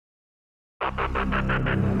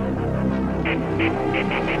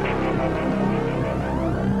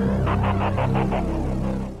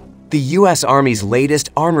The U.S. Army's latest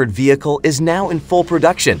armored vehicle is now in full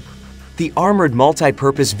production. The Armored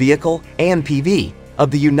Multi-Purpose Vehicle, AMPV,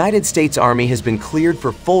 of the United States Army has been cleared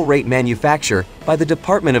for full-rate manufacture by the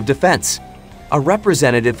Department of Defense. A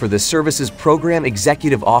representative for the service's Program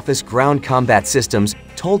Executive Office Ground Combat Systems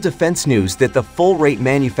told Defense News that the full-rate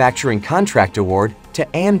manufacturing contract award to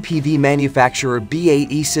AMPV manufacturer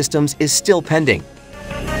BAE Systems is still pending.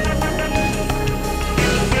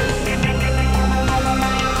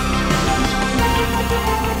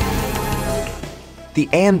 The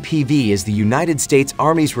AMPV is the United States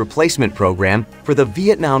Army's replacement program for the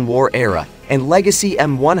Vietnam War era and legacy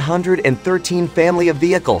M113 Family of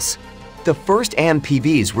Vehicles. The first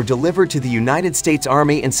AMPVs were delivered to the United States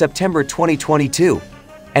Army in September 2022.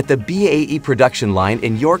 At the BAE production line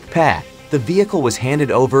in York, PA, the vehicle was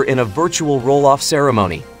handed over in a virtual roll-off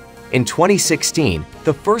ceremony. In 2016,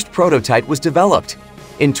 the first prototype was developed.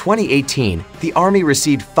 In 2018, the Army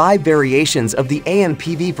received 5 variations of the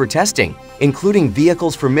AMPV for testing, including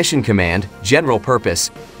vehicles for mission command, general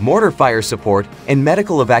purpose, mortar fire support, and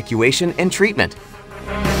medical evacuation and treatment.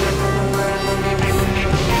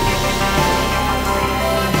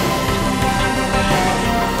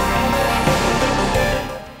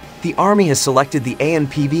 The Army has selected the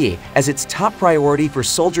AMPV as its top priority for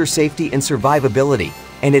soldier safety and survivability,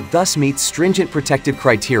 and it thus meets stringent protective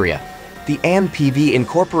criteria. The AMPV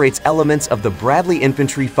incorporates elements of the Bradley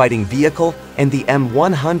Infantry Fighting Vehicle and the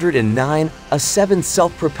M109, a 7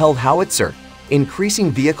 self-propelled howitzer,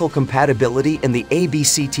 increasing vehicle compatibility in the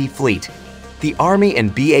ABCT fleet. The Army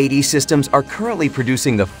and BAE Systems are currently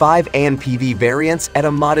producing the 5 AMPV variants at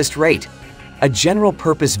a modest rate. A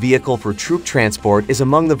general-purpose vehicle for troop transport is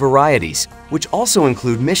among the varieties, which also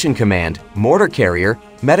include mission command, mortar carrier,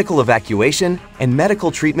 medical evacuation, and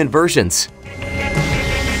medical treatment versions.